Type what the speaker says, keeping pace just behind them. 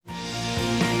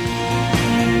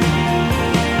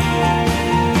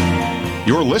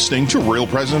You're listening to Real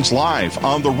Presence Live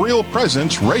on the Real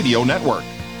Presence Radio Network.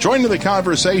 Join in the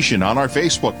conversation on our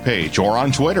Facebook page or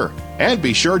on Twitter. And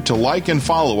be sure to like and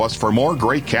follow us for more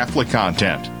great Catholic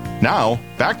content. Now,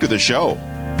 back to the show.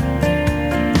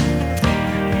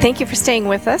 Thank you for staying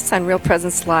with us on Real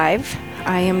Presence Live.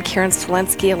 I am Karen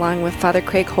Stolensky along with Father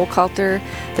Craig Hochhalter,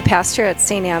 the pastor at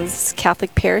St. Anne's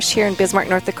Catholic Parish here in Bismarck,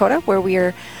 North Dakota, where we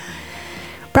are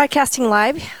broadcasting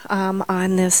live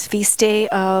on this feast day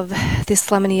of the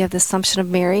Solemnity of the Assumption of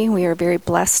Mary. We are very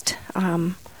blessed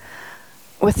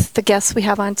with the guests we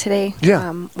have on today.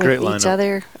 With great each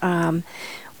other.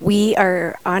 We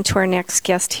are on to our next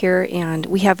guest here, and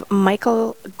we have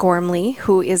Michael Gormley,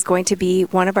 who is going to be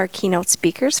one of our keynote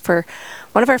speakers for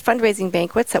one of our fundraising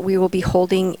banquets that we will be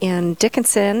holding in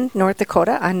Dickinson, North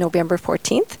Dakota on November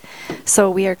 14th. So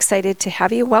we are excited to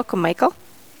have you. Welcome, Michael.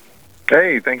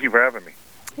 Hey, thank you for having me.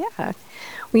 Yeah,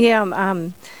 we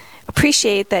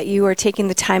appreciate that you are taking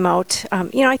the time out.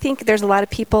 I think there's a lot of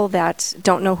people that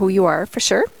don't know who you are, for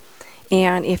sure.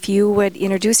 And if you would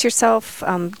introduce yourself,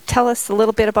 tell us a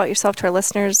little bit about yourself to our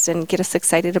listeners and get us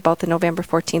excited about the November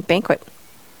 14th banquet.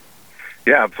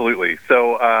 Yeah, absolutely.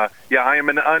 So, I am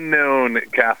an unknown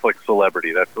Catholic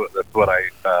celebrity. That's what I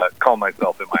call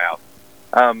myself in my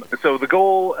house. So the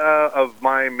goal of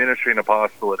my ministry and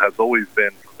apostolate has always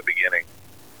been from the beginning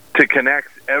to connect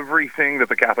everything that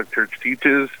the Catholic Church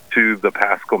teaches to the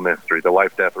Paschal mystery, the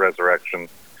life, death, resurrection,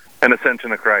 and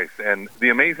ascension of Christ. And the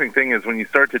amazing thing is when you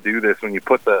start to do this, when you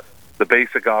put the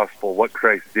basic gospel, what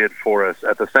Christ did for us,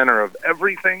 at the center of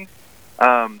everything,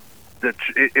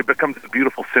 it becomes a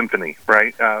beautiful symphony,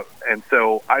 right? And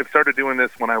so I've started doing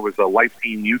this when I was a Life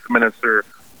Teen youth minister,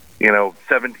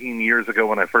 17 years ago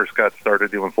when I first got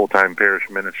started doing full-time parish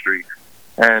ministry.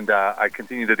 And I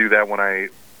continue to do that when I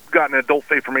got an adult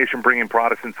faith formation, bringing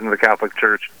Protestants into the Catholic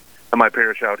Church and my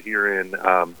parish out here in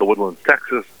the Woodlands,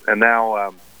 Texas. And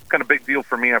now, kind of big deal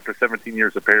for me after 17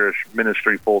 years of parish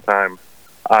ministry full-time,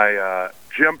 I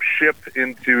jumped ship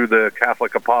into the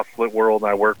Catholic apostolate world,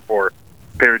 and I work for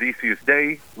Paradisius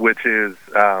Dei, which is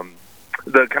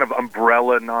the kind of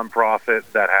umbrella nonprofit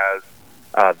that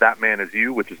has That Man Is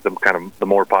You, which is the kind of the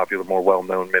more popular, more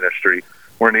well-known ministry.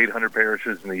 We're in 800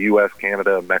 parishes in the U.S.,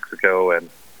 Canada, Mexico, and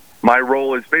my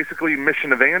role is basically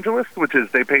mission evangelist, which is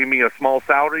they pay me a small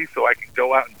salary so I can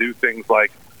go out and do things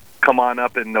like come on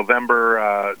up in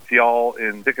November to y'all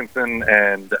in Dickinson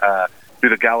and do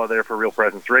the gala there for Real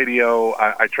Presence Radio.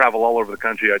 I travel all over the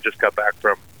country. I just got back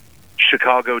from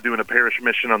Chicago doing a parish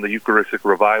mission on the Eucharistic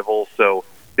revival. So,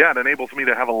 yeah, it enables me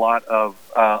to have a lot of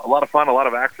fun, a lot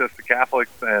of access to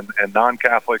Catholics and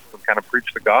non-Catholics and kind of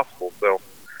preach the gospel. So,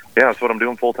 yeah, that's what I'm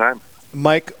doing full time.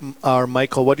 Mike or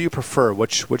Michael, what do you prefer?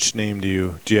 Which name do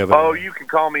you have? Oh, you can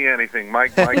call me anything,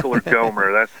 Michael or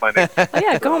Gomer. That's my name. Oh,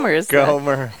 yeah, Gomer is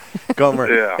Gomer.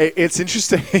 Yeah. It's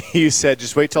interesting. You said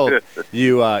just wait till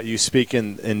you speak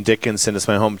in Dickinson. It's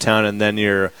my hometown, and then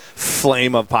your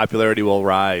flame of popularity will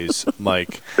rise,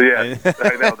 Mike. Yeah,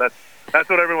 I know that's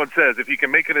what everyone says. If you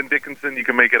can make it in Dickinson, you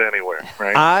can make it anywhere,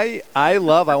 right? I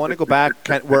want to go back.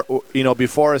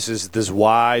 Before us is this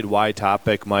wide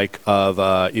topic, Mike,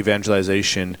 of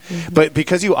evangelization. Mm-hmm. But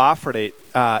because you offered it,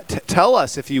 tell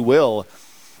us, if you will.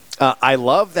 I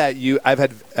love that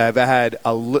I've had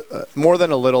more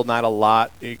than a little, not a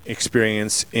lot,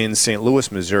 experience in St.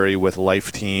 Louis, Missouri, with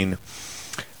Life Teen,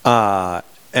 and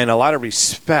a lot of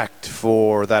respect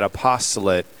for that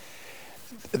apostolate.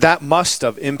 That must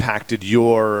have impacted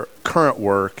your current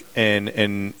work,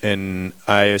 and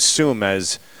I assume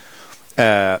as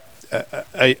a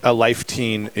Life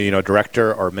Teen,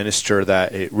 director or minister,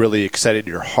 that it really excited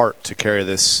your heart to carry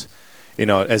this,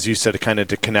 as you said, kind of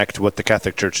to connect what the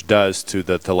Catholic Church does to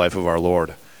the life of our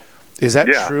Lord. Is that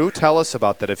true? Tell us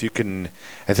about that, if you can.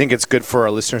 I think it's good for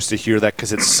our listeners to hear that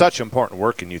because it's such important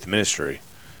work in youth ministry.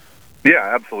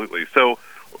 Yeah, absolutely. So.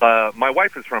 My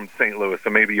wife is from St. Louis, so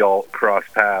maybe y'all cross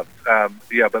paths.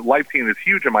 But Life Teen is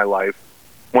huge in my life.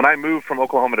 When I moved from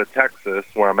Oklahoma to Texas,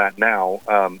 where I'm at now,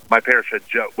 my parish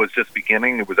was just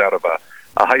beginning. It was out of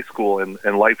a high school,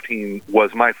 and Life Teen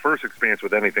was my first experience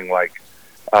with anything like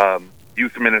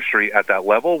youth ministry at that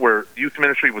level, where youth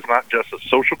ministry was not just a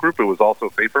social group, it was also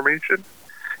faith formation.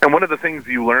 And one of the things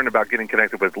you learn about getting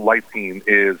connected with Life Teen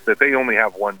is that they only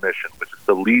have one mission, which is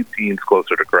to lead teens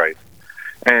closer to Christ.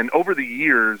 And over the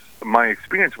years, my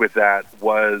experience with that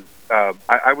was,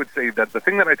 I would say that the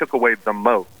thing that I took away the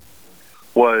most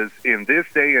was, in this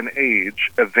day and age,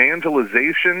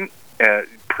 evangelization,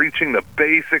 preaching the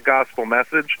basic gospel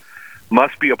message,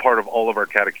 must be a part of all of our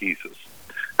catechesis.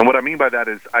 And what I mean by that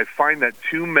is I find that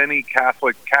too many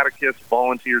Catholic catechists,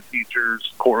 volunteer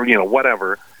teachers,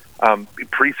 whatever,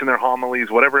 priests in their homilies,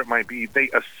 whatever it might be, they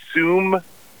assume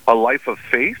a life of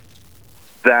faith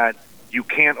that you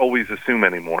can't always assume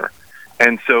anymore.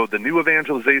 And so the new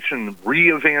evangelization,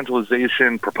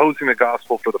 re-evangelization, proposing the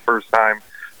gospel for the first time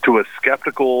to a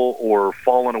skeptical or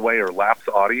fallen away or lapsed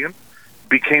audience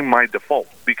became my default.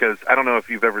 Because I don't know if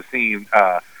you've ever seen,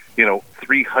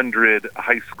 300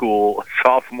 high school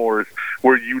sophomores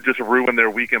where you just ruin their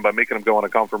weekend by making them go on a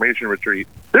confirmation retreat.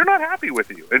 They're not happy with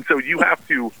you. And so you have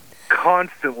to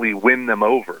constantly win them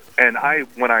over. And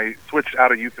when I switched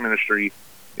out of youth ministry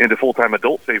into full-time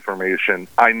adult faith formation,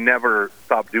 I never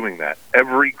stopped doing that.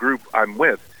 Every group I'm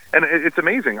with, and it's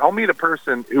amazing. I'll meet a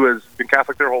person who has been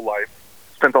Catholic their whole life,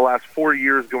 spent the last 4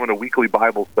 years going to weekly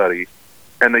Bible study,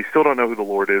 and they still don't know who the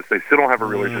Lord is. They still don't have a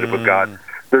relationship with God.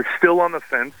 They're still on the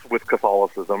fence with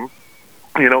Catholicism.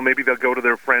 Maybe they'll go to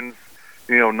their friends,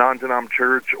 non-denom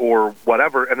church or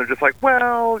whatever, and they're just like,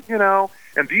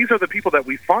 and these are the people that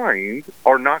we find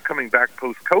are not coming back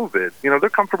post-COVID. They're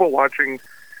comfortable watching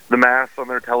the Mass on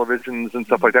their televisions and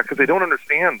stuff like that because they don't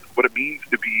understand what it means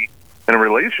to be in a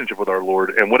relationship with our Lord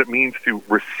and what it means to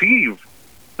receive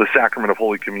the sacrament of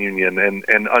Holy Communion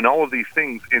and all of these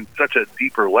things in such a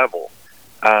deeper level.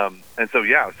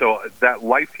 So that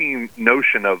life team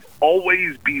notion of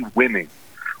always be winning,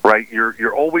 right?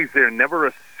 You're always there. Never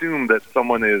assume that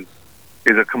someone is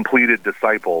a completed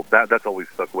disciple. That's always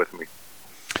stuck with me.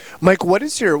 Mike, what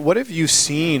have you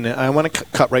seen? I want to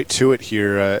cut right to it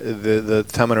here. The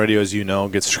time on radio, as you know,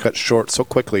 gets cut short so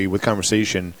quickly with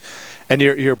conversation, and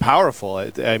you're powerful.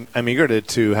 I'm eager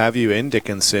to have you in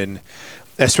Dickinson,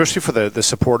 especially for the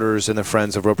supporters and the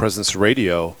friends of Real Presence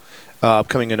Radio,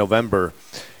 upcoming in November.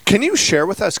 Can you share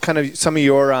with us kind of some of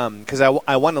your because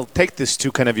I want to take this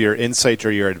to kind of your insight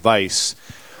or your advice,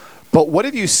 but what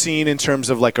have you seen in terms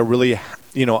of like a really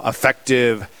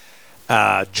effective,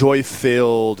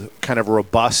 joy-filled, kind of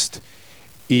robust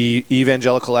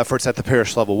evangelical efforts at the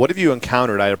parish level? What have you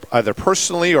encountered, either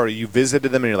personally or you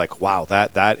visited them and you're like, wow,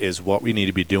 that is what we need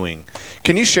to be doing?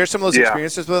 Can you share some of those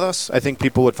experiences with us? I think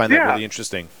people would find that really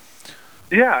interesting.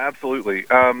 Yeah, absolutely.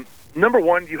 Number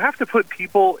one, you have to put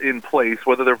people in place,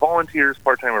 whether they're volunteers,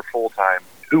 part-time, or full-time,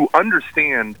 who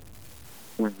understand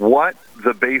what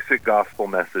the basic gospel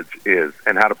message is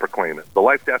and how to proclaim it, the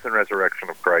life, death, and resurrection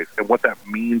of Christ, and what that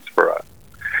means for us.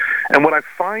 And what I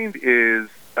find is,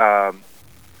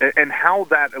 and how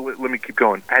that, let me keep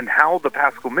going, and how the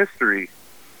Paschal Mystery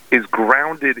is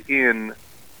grounded in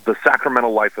the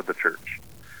sacramental life of the church,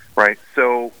 right?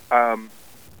 So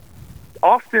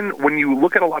often when you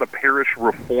look at a lot of parish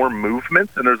reform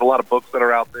movements, and there's a lot of books that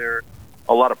are out there,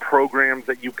 a lot of programs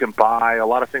that you can buy, a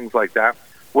lot of things like that,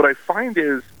 what I find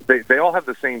is they all have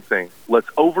the same thing. Let's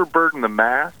overburden the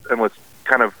Mass and let's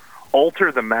kind of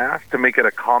alter the Mass to make it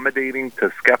accommodating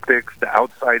to skeptics, to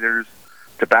outsiders,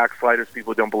 to backsliders,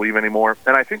 people who don't believe anymore.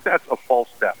 And I think that's a false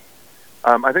step.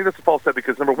 I think that's a false step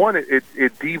because, number one, it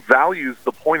devalues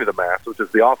the point of the Mass, which is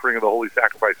the offering of the holy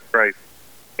sacrifice of Christ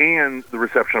and the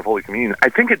reception of Holy Communion. I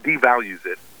think it devalues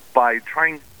it by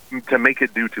trying to make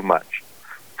it do too much.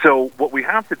 So what we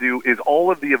have to do is all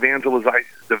of the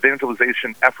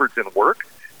evangelization efforts and work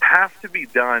have to be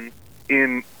done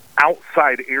in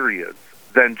outside areas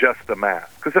than just the Mass,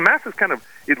 because the Mass is kind of,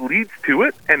 it leads to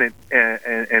it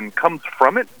and comes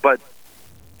from it. But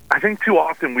I think too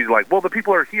often we like, well, the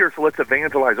people are here, so let's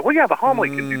evangelize it. Well, yeah, the homily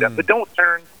can do that, but don't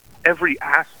turn every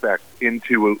aspect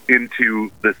into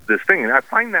this thing. And I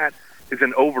find that is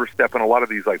an overstep in a lot of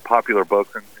these like popular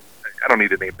books, and I don't need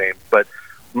to name names, but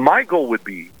my goal would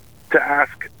be to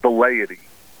ask the laity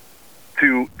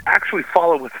to actually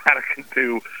follow what Vatican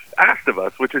II asked of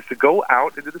us, which is to go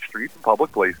out into the streets and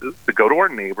public places, to go to our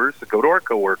neighbors, to go to our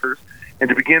coworkers, and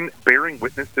to begin bearing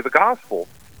witness to the gospel.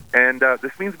 And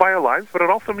this means by our lives, but it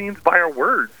also means by our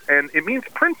words, and it means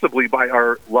principally by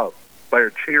our love, by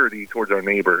our charity towards our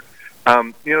neighbor.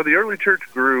 The early church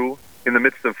grew in the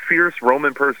midst of fierce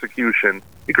Roman persecution.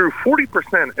 It grew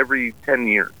 40% every 10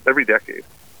 years, every decade.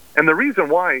 And the reason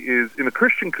why is in the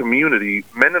Christian community,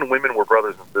 men and women were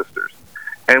brothers and sisters.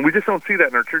 And we just don't see that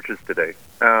in our churches today.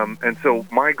 And so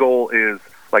my goal is,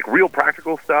 like, real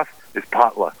practical stuff is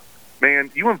potluck.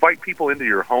 Man, you invite people into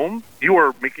your home, you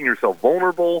are making yourself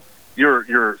vulnerable,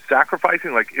 you're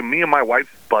sacrificing. Like, in me and my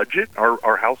wife's budget,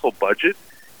 our household budget,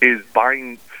 is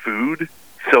buying food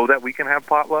so that we can have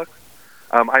potlucks.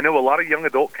 I know a lot of young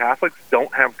adult Catholics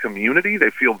don't have community. They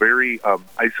feel very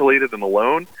isolated and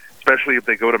alone, especially if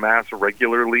they go to Mass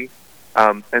regularly.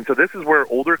 And so this is where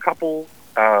older couples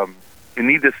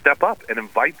need to step up and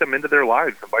invite them into their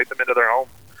lives, invite them into their home.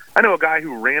 I know a guy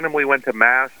who randomly went to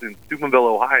Mass in Steubenville,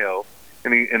 Ohio,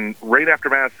 and right after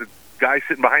Mass, the guy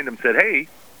sitting behind him said, "Hey,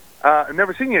 I've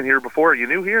never seen you in here before. Are you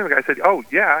new here? And the guy said, oh,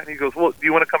 yeah. And he goes, well, do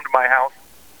you want to come to my house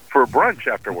for a brunch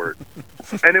afterward?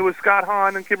 And it was Scott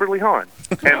Hahn and Kimberly Hahn.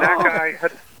 And that guy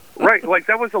had, right, like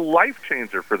that was a life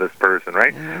changer for this person,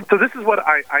 right? Mm-hmm. So this is what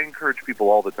I encourage people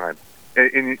all the time.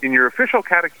 In your official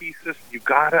catechesis, you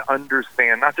got to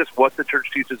understand not just what the church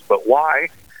teaches, but why,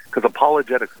 because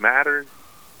apologetics matters.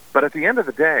 But at the end of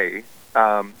the day,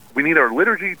 we need our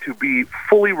liturgy to be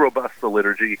fully robust, the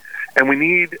liturgy, and we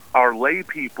need our lay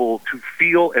people to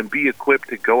feel and be equipped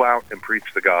to go out and preach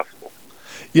the gospel.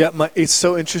 Yeah, it's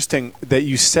so interesting that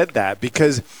you said that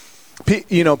because,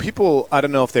 people, I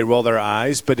don't know if they roll their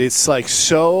eyes, but it's like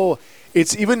so,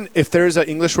 it's even if there's an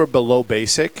English word below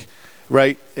basic,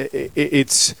 right,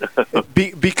 it's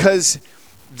because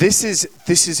this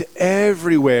is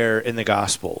everywhere in the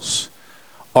Gospels.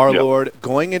 Our Lord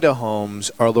going into homes,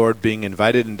 our Lord being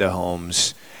invited into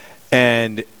homes,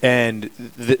 and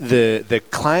the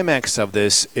climax of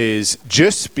this is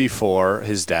just before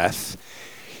his death.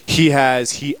 He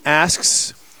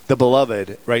asks the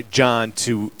beloved, right, John,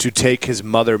 to take his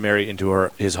mother Mary into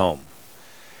his home.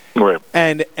 Right.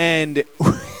 And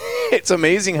it's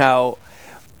amazing how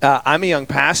I'm a young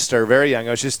pastor, very young.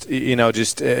 I was just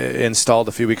installed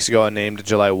a few weeks ago and named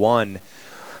July 1.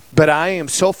 But I am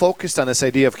so focused on this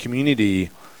idea of community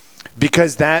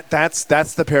because that's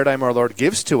the paradigm our Lord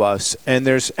gives to us. And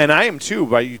I am too,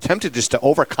 but you're tempted just to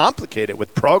overcomplicate it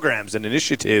with programs and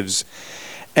initiatives,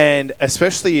 and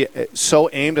especially so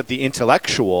aimed at the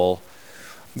intellectual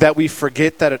that we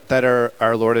forget that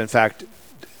our Lord, in fact,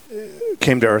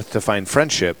 came to earth to find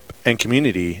friendship and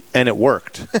community, and it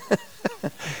worked.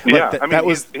 Yeah, that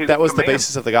was the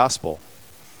basis of the gospel.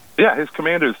 Yeah, his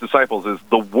command to his disciples is,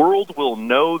 the world will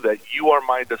know that you are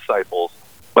my disciples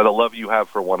by the love you have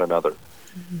for one another.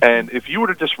 Mm-hmm. And if you were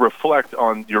to just reflect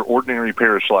on your ordinary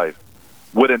parish life,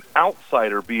 would an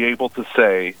outsider be able to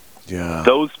say,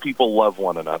 those people love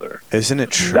one another? Isn't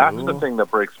it true? That's the thing that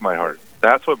breaks my heart.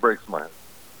 That's what breaks my heart.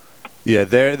 Yeah,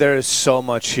 there is so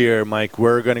much here, Mike.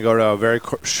 We're going to go to a very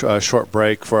short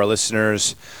break for our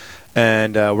listeners.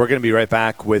 And we're going to be right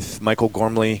back with Michael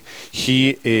Gormley.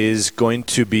 He is going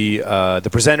to be the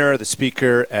presenter, the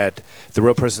speaker at the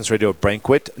Real Presence Radio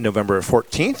Banquet, November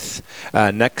 14th.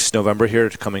 Next November here,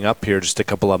 coming up here just a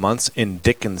couple of months in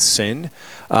Dickinson.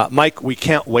 Mike, we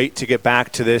can't wait to get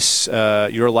back to this,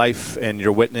 your life and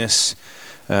your witness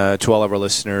to all of our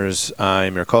listeners.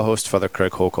 I'm your co-host, Father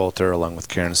Craig Hochhalter, along with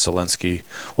Karen Selensky.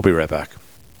 We'll be right back.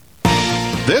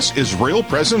 This is Real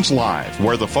Presence Live,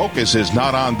 where the focus is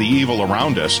not on the evil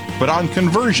around us, but on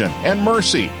conversion and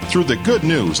mercy through the good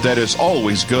news that is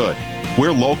always good.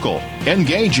 We're local,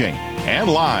 engaging, and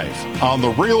live on the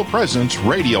Real Presence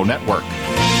Radio Network.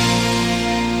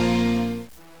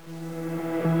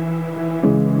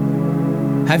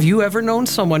 Have you ever known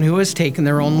someone who has taken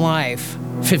their own life?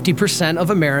 50% of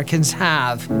Americans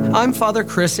have. I'm Father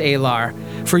Chris Alar.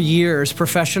 For years,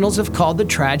 professionals have called the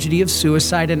tragedy of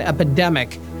suicide an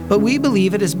epidemic, but we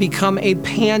believe it has become a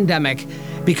pandemic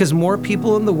because more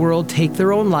people in the world take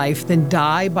their own life than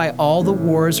die by all the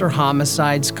wars or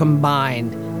homicides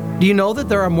combined. Do you know that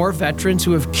there are more veterans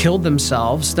who have killed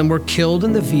themselves than were killed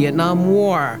in the Vietnam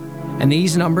War? And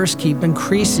these numbers keep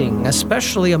increasing,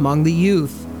 especially among the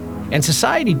youth. And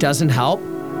society doesn't help.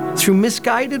 Through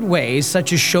misguided ways,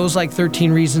 such as shows like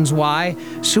 13 Reasons Why,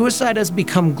 suicide has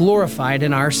become glorified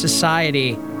in our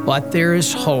society. But there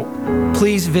is hope.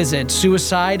 Please visit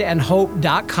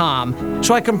suicideandhope.com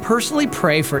so I can personally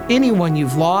pray for anyone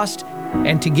you've lost,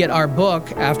 and to get our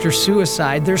book, After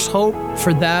Suicide, There's Hope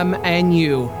for Them and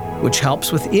You, which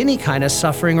helps with any kind of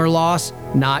suffering or loss,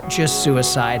 not just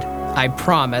suicide. I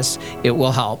promise it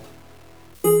will help.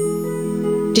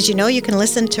 Did you know you can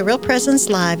listen to Real Presence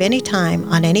live anytime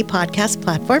on any podcast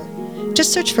platform?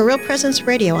 Just search for Real Presence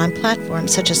Radio on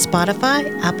platforms such as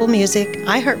Spotify, Apple Music,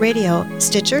 iHeartRadio,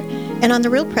 Stitcher, and on the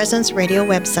Real Presence Radio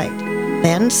website.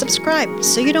 Then subscribe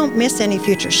so you don't miss any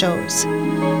future shows.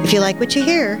 If you like what you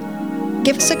hear,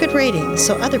 give us a good rating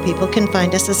so other people can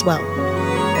find us as well.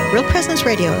 Real Presence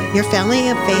Radio, your family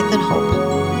of faith and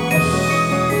hope.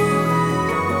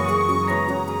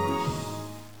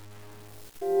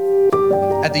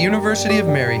 At the University of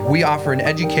Mary, we offer an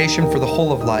education for the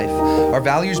whole of life. Our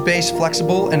values-based,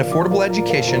 flexible, and affordable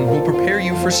education will prepare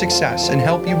you for success and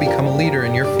help you become a leader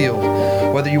in your field.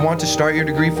 Whether you want to start your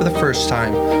degree for the first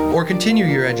time or continue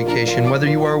your education, whether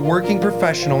you are a working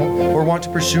professional or want to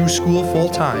pursue school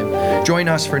full-time, join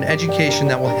us for an education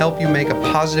that will help you make a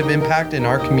positive impact in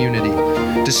our community.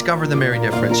 Discover the Mary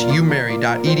difference.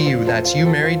 umary.edu. That's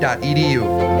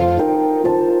umary.edu.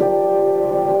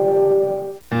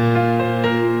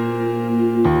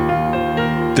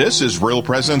 This is Real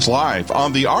Presence Live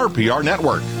on the RPR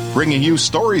Network, bringing you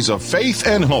stories of faith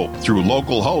and hope through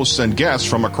local hosts and guests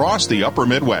from across the upper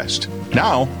Midwest.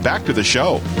 Now, back to the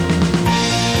show.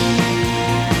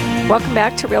 Welcome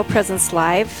back to Real Presence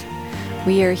Live.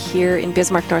 We are here in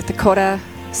Bismarck, North Dakota,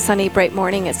 sunny, bright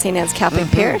morning at St. Anne's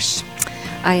Catholic Parish.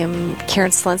 I am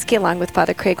Karen Selensky, along with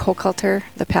Father Craig Hochhalter,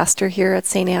 the pastor here at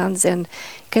St. Anne's, and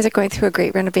you guys are going through a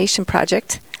great renovation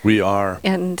project. We are.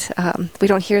 And we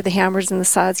don't hear the hammers and the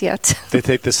saws yet. They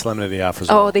take the solemnity off as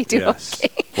well. Oh, they do? Yes.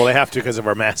 Okay. Well, they have to because of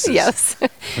our masses. Yes.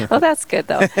 Well, that's good,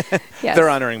 though. Yes. They're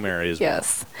honoring Mary as well.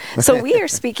 Yes. So we are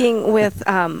speaking with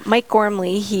Mike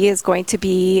Gormley. He is going to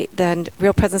be the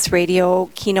Real Presence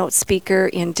Radio keynote speaker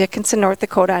in Dickinson, North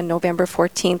Dakota on November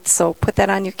 14th. So put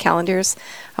that on your calendars.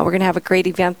 We're going to have a great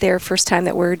event there. First time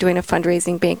that we're doing a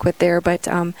fundraising banquet there. But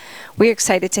we're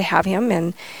excited to have him.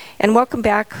 And welcome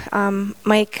back,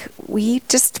 Mike. We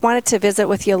just wanted to visit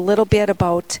with you a little bit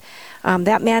about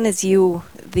That Man Is You,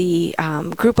 the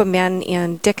group of men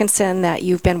in Dickinson that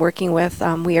you've been working with.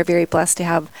 We are very blessed to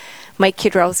have Mike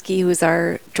Kidrowski, who's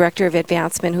our Director of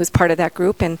Advancement, who's part of that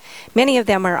group. And many of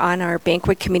them are on our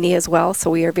banquet committee as well,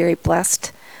 so we are very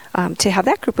blessed to have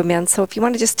that group of men. So if you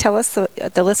want to just tell us,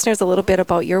 the listeners, a little bit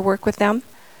about your work with them.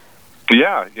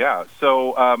 Yeah.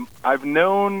 So I've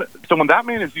known, so when That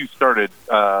Man Is You started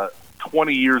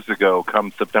 20 years ago,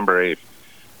 come September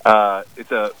 8th,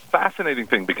 it's a fascinating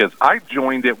thing because I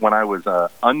joined it when I was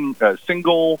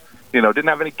single, didn't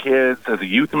have any kids, as a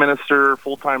youth minister,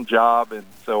 full-time job, and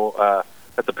so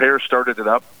at the parish started it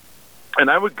up. And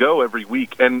I would go every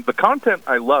week, and the content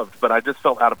I loved, but I just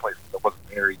felt out of place. I wasn't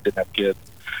married, didn't have kids.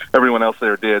 Everyone else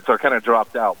there did, so I kind of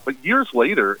dropped out. But years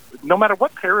later, no matter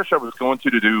what parish I was going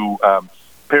to do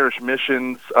parish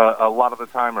missions a lot of the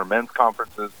time, or men's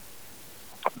conferences,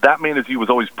 That Man Is You was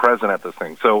always present at this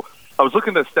thing. So I was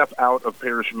looking to step out of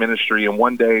parish ministry, and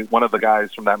one day one of the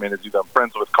guys from That Man Is You that I'm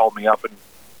friends with called me up,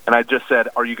 and I just said,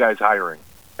 "Are you guys hiring?"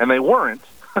 And they weren't,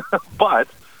 but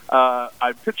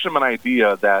I pitched them an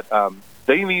idea that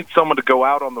they need someone to go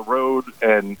out on the road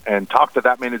and talk to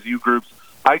That Man Is You groups.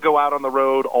 I go out on the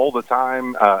road all the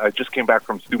time. I just came back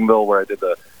from Steubenville where I did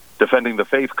the Defending the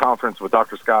Faith conference with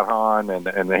Dr. Scott Hahn and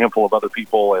a handful of other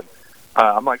people. And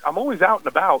I'm like, I'm always out and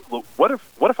about. Look, what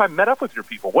if I met up with your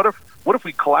people? What if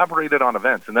we collaborated on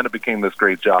events? And then it became this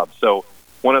great job. So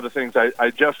one of the things, I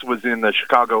just was in the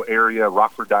Chicago area,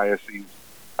 Rockford Diocese,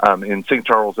 in St.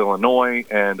 Charles, Illinois,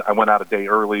 and I went out a day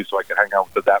early so I could hang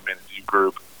out with the That Man Is You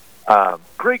group.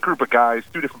 Great group of guys,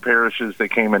 2 different parishes. They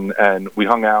came and we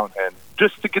hung out, and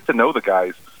just to get to know the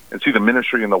guys and see the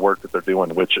ministry and the work that they're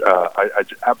doing, which I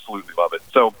absolutely love it.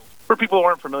 So for people who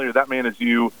aren't familiar, That Man Is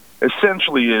You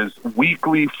essentially is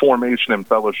weekly formation and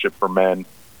fellowship for men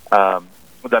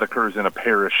that occurs in a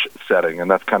parish setting, and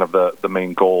that's kind of the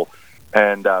main goal.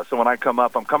 And so when I come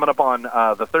up, I'm coming up on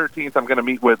the 13th. I'm going to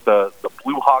meet with the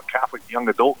Blue Hawk Catholic Young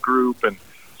Adult Group and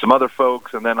some other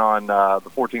folks. And then on the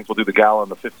 14th, we'll do the gala. On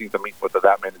the 15th, I'm meeting with the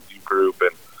That Man Is You group.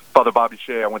 And Father Bobby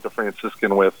Shea, I went to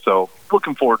Franciscan with. So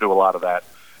looking forward to a lot of that.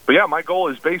 But yeah, my goal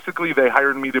is basically they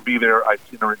hired me to be their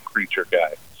itinerant preacher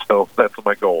guy. So that's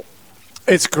my goal.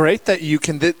 It's great that you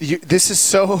can. This is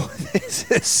so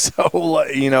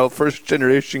first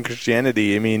generation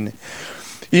Christianity. I mean,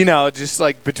 just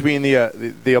like between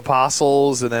the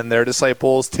apostles and then their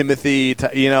disciples, Timothy,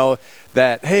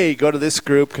 that, hey, go to this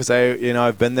group because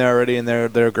I've been there already and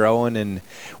they're growing, and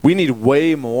we need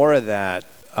way more of that.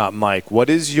 Mike, what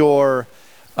is your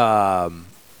now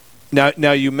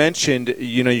you mentioned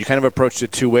you kind of approached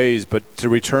it 2 ways, but to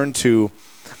return to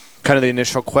kind of the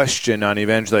initial question on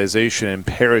evangelization in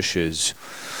parishes,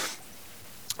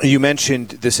 you mentioned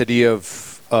this idea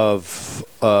of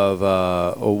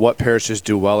what parishes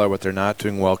do well or what they're not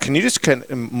doing well. Can you just kind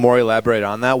of more elaborate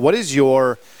on that? What is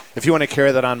if you want to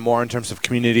carry that on more in terms of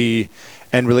community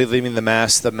and really leaving the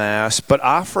mass, but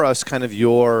offer us kind of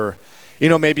your,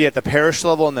 maybe at the parish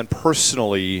level and then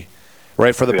personally,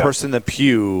 right, for the person in the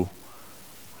pew,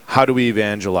 how do we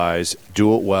evangelize,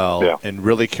 do it well, and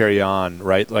really carry on,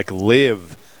 right? Like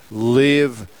live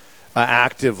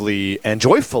actively and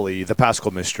joyfully the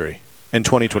Paschal Mystery in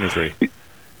 2023.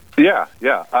 Yeah.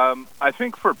 I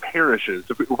think for parishes,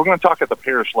 if we're going to talk at the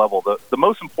parish level, the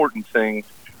most important thing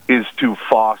is to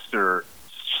foster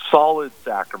solid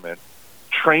sacrament,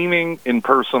 training in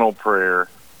personal prayer,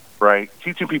 right?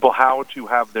 Teaching people how to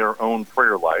have their own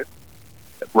prayer life,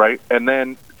 right? And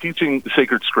then teaching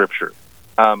sacred scripture,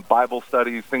 Bible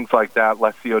studies, things like that,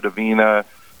 Lectio Divina,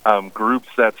 groups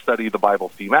that study the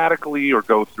Bible thematically or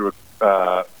go through it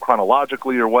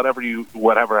chronologically or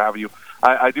whatever have you.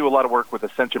 I do a lot of work with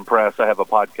Ascension Press. I have a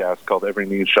podcast called Every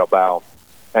Knee Shall Bow.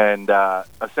 And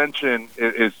Ascension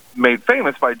is made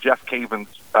famous by Jeff Caven's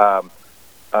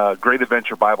Great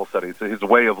Adventure Bible Study. It's his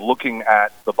way of looking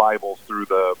at the Bible through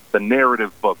the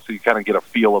narrative book, so you kind of get a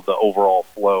feel of the overall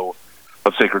flow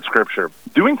of sacred Scripture.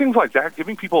 Doing things like that,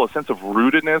 giving people a sense of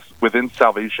rootedness within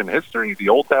salvation history, the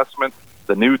Old Testament,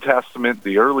 the New Testament,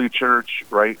 the early church,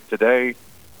 right, today,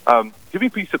 giving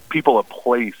people a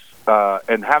place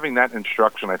and having that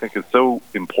instruction, I think, is so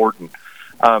important.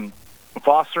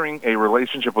 Fostering a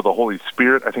relationship with the Holy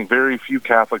Spirit. I think very few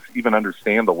Catholics even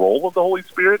understand the role of the Holy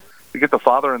Spirit. They get the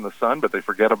Father and the Son, but they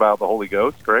forget about the Holy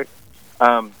Ghost, right?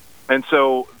 And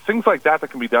so things like that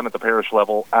can be done at the parish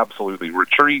level, absolutely.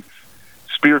 Retreats,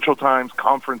 spiritual times,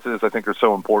 conferences, I think are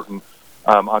so important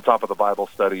on top of the Bible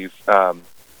studies. And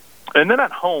then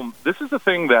at home, this is the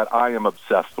thing that I am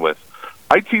obsessed with.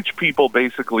 I teach people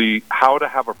basically how to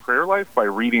have a prayer life by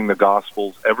reading the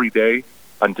Gospels every day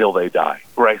until they die,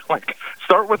 right? Like,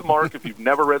 start with Mark if you've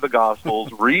never read the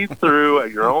Gospels, read through at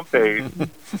your own pace.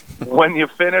 When you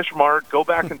finish Mark, go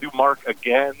back and do Mark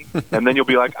again, and then you'll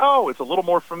be like, oh, it's a little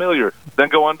more familiar. Then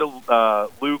go on to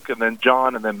Luke, and then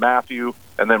John, and then Matthew,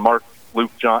 and then Mark,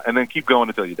 Luke, John, and then keep going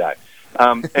until you die.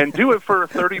 And do it for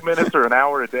 30 minutes or an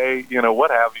hour a day, what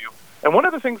have you. And one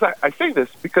of the things I say this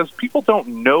because people don't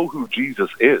know who Jesus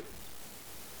is,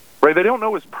 right? They don't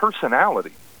know his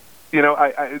personality.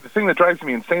 The thing that drives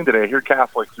me insane today, I hear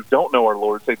Catholics who don't know our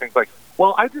Lord say things like,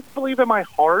 well, I just believe in my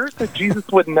heart that Jesus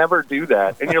would never do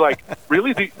that. And you're like,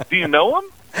 really? Do you know him?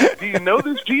 Do you know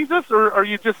this Jesus? Or are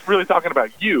you just really talking about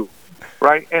you,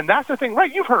 right? And that's the thing,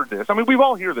 right? You've heard this. I mean, we've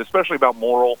all heard this, especially about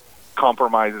moral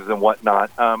compromises and whatnot.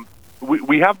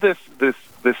 We have this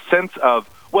sense of,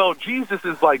 well, Jesus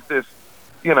is like this,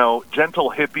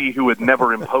 gentle hippie who would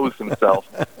never impose himself.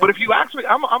 But if you actually,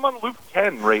 I'm on Luke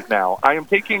 10 right now. I am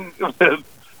taking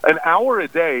an hour a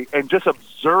day and just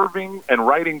observing and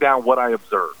writing down what I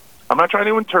observe. I'm not trying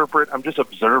to interpret. I'm just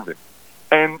observing.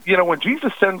 And, when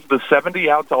Jesus sends the 70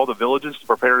 out to all the villages to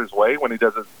prepare his way, when he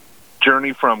does his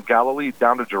journey from Galilee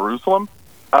down to Jerusalem,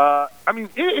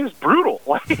 it is brutal.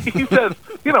 Like, he says,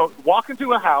 walk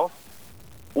into a house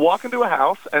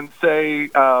and say,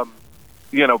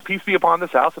 peace be upon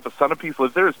this house. If the Son of Peace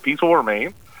lives there, his peace will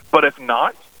remain. But if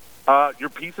not, your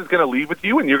peace is going to leave with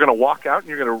you, and you're going to walk out, and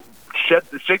you're going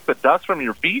to shake the dust from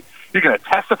your feet. You're going to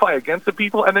testify against the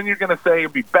people, and then you're going to say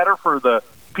it'd be better for the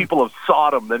people of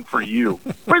Sodom than for you.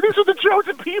 Right? These are the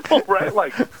chosen people, right?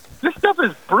 Like, this stuff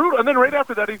is brutal. And then right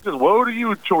after that, he says, woe to you,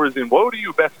 Chorazin, woe to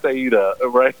you, Bethsaida,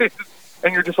 right?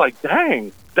 And you're just like,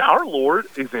 dang, our Lord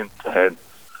is intense,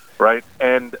 right?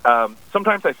 And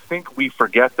sometimes I think we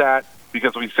forget that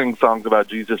because we sing songs about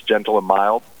Jesus gentle and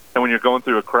mild. And when you're going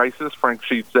through a crisis, Frank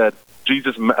Sheets said,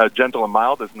 Jesus gentle and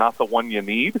mild is not the one you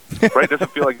need, right?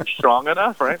 Doesn't feel like you're strong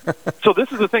enough, right? So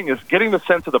this is the thing, is getting the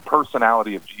sense of the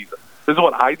personality of Jesus. This is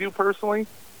what I do personally.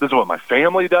 This is what my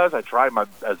family does. I try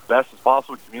as best as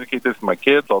possible to communicate this to my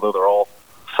kids, although they're all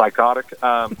psychotic.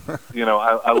 I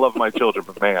love my children,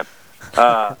 but man.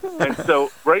 And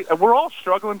so, right, and we're all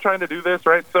struggling trying to do this,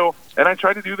 right? So, and I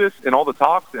try to do this in all the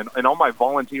talks and all my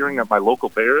volunteering at my local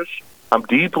parish. I'm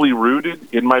deeply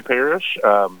rooted in my parish.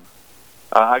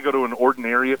 I go to an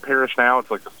ordinariate parish now. It's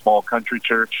like a small country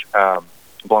church.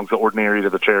 Belongs to ordinary to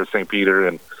the Chair of St. Peter.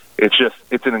 And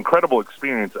it's an incredible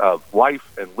experience of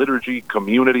life and liturgy,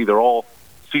 community. They're all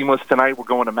seamless. Tonight we're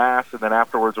going to Mass, and then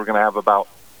afterwards we're going to have about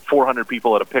 400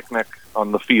 people at a picnic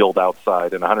on the field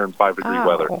outside in 105-degree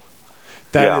weather.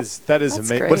 That is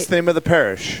amazing. Great. What's the name of the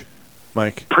parish,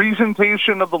 Mike?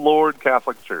 Presentation of the Lord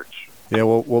Catholic Church. Yeah,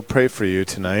 we'll pray for you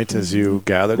tonight as you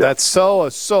gather. Yeah. That's so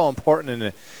important,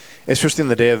 and especially in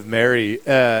the Day of Mary.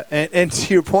 And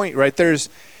to your point, right? There's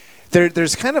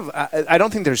kind of I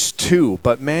don't think there's two,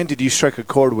 but man, did you strike a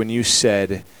chord when you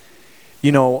said,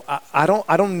 I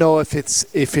don't know if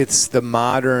it's the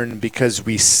modern, because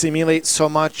we simulate so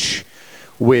much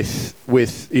with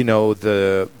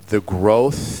the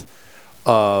growth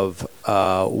of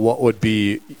what would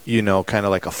be kind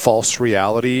of like a false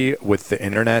reality with the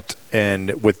internet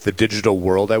and with the digital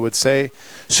world. I would say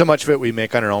so much of it we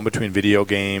make on our own between video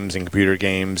games and computer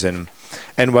games and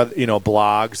whether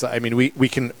blogs. I mean, we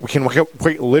can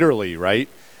quite literally, right,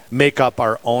 make up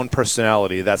our own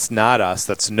personality. That's not us.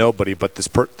 That's nobody. But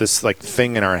this like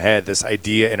thing in our head, this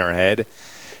idea in our head,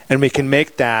 and we can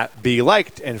make that be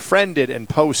liked and friended and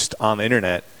post on the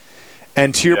internet.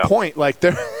 And to your point, like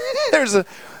there's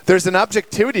an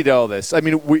objectivity to all this. I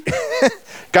mean,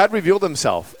 God revealed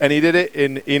Himself, and He did it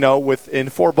in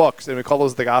 4 books, and we call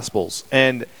those the Gospels.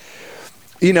 And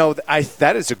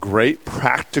that is a great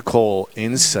practical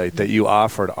insight that you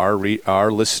offered our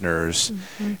listeners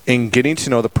in getting to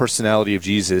know the personality of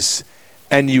Jesus.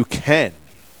 And you can.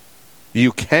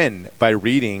 You can by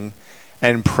reading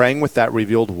and praying with that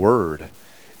revealed word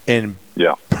in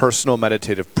personal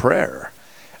meditative prayer.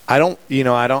 I don't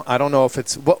know if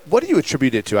it's what do you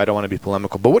attribute it to? I don't want to be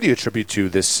polemical, but what do you attribute to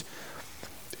this?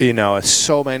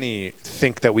 So many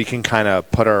think that we can kind of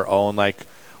put our own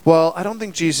well, I don't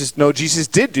think Jesus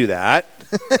did do that.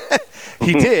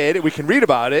 He did. We can read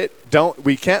about it.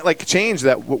 We can't change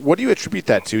that. What do you attribute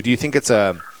that to? Do you think it's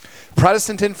a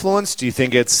Protestant influence? Do you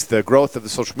think it's the growth of the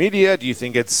social media? Do you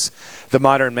think it's the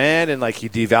modern man and he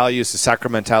devalues the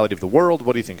sacramentality of the world?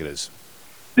 What do you think it is?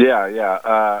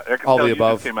 Yeah. I can all tell the you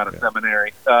above. Just came out of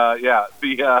seminary.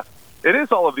 It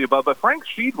is all of the above. But Frank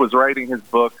Sheed was writing his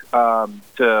book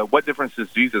to What Difference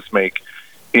Does Jesus Make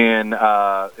in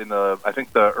the I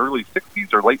think the early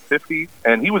 60s or late 50s,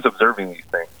 and he was observing these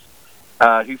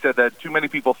things. He said that too many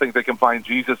people think they can find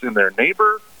Jesus in their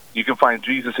neighbor. You can find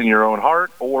Jesus in your own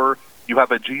heart, or you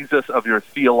have a Jesus of your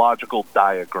theological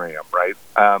diagram, right?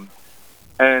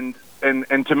 And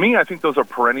to me, I think those are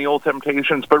perennial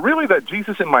temptations. But really, that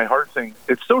Jesus in my heart thing,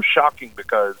 it's so shocking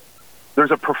because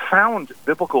there's a profound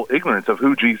biblical ignorance of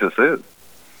who Jesus is.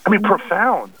 I mean,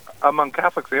 profound among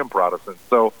Catholics and Protestants.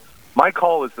 So my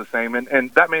call is the same.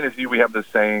 And that may view, we have this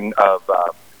saying of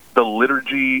the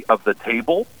liturgy of the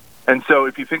table. And so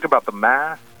if you think about the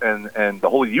Mass and the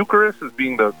Holy Eucharist as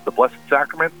being the Blessed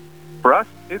Sacrament, for us,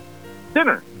 it's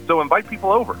dinner. So invite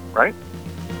people over, right?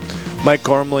 Mike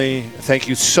Gormley, thank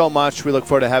you so much. We look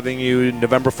forward to having you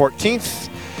November 14th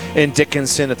in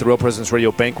Dickinson at the Real Presence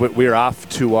Radio Banquet. We're off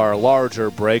to our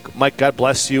larger break. Mike, God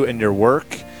bless you and your work.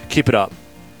 Keep it up.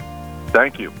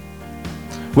 Thank you.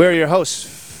 We're your hosts,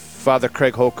 Father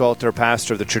Craig Hochhalter,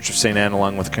 pastor of the Church of St. Anne,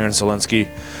 along with Karen Selensky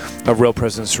of Real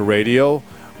Presence Radio.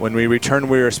 When we return,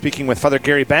 we're speaking with Father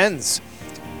Gary Benz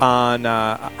on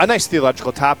a nice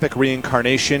theological topic,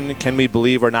 reincarnation. Can we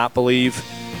believe or not believe?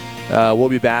 We'll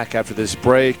be back after this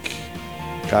break.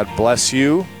 God bless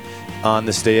you on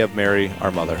this day of Mary, our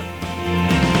Mother.